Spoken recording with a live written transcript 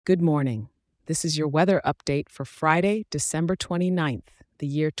Good morning. This is your weather update for Friday, December 29th, the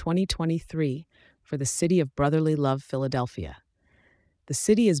year 2023, for the city of brotherly love, Philadelphia. The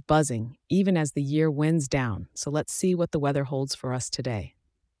city is buzzing, even as the year winds down, so let's see what the weather holds for us today.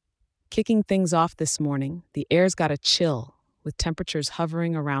 Kicking things off this morning, the air's got a chill, with temperatures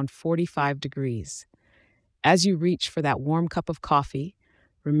hovering around 45 degrees. As you reach for that warm cup of coffee,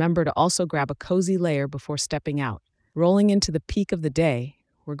 remember to also grab a cozy layer before stepping out. Rolling into the peak of the day,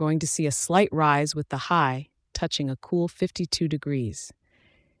 we're going to see a slight rise with the high touching a cool 52 degrees.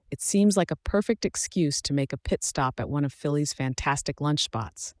 It seems like a perfect excuse to make a pit stop at one of Philly's fantastic lunch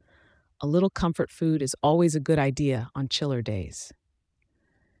spots. A little comfort food is always a good idea on chiller days.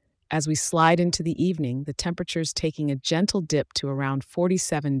 As we slide into the evening, the temperature's taking a gentle dip to around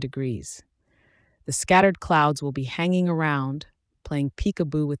 47 degrees. The scattered clouds will be hanging around, playing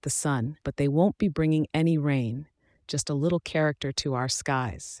peekaboo with the sun, but they won't be bringing any rain, just a little character to our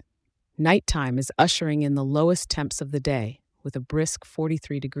skies. Nighttime is ushering in the lowest temps of the day, with a brisk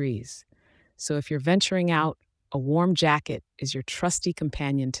 43 degrees. So if you're venturing out, a warm jacket is your trusty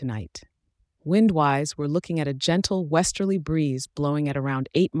companion tonight. Wind-wise, we're looking at a gentle westerly breeze blowing at around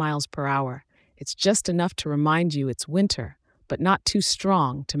 8 miles per hour. It's just enough to remind you it's winter, but not too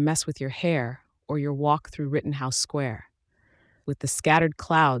strong to mess with your hair or your walk through Rittenhouse Square. With the scattered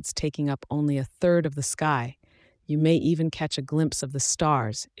clouds taking up only a third of the sky, you may even catch a glimpse of the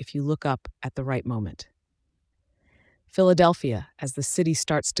stars if you look up at the right moment. Philadelphia, as the city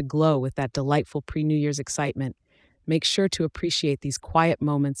starts to glow with that delightful pre-New Year's excitement, make sure to appreciate these quiet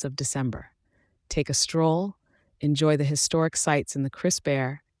moments of December. Take a stroll, enjoy the historic sights in the crisp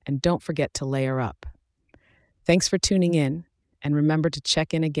air, and don't forget to layer up. Thanks for tuning in, and remember to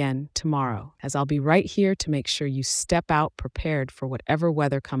check in again tomorrow, as I'll be right here to make sure you step out prepared for whatever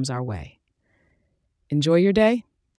weather comes our way. Enjoy your day.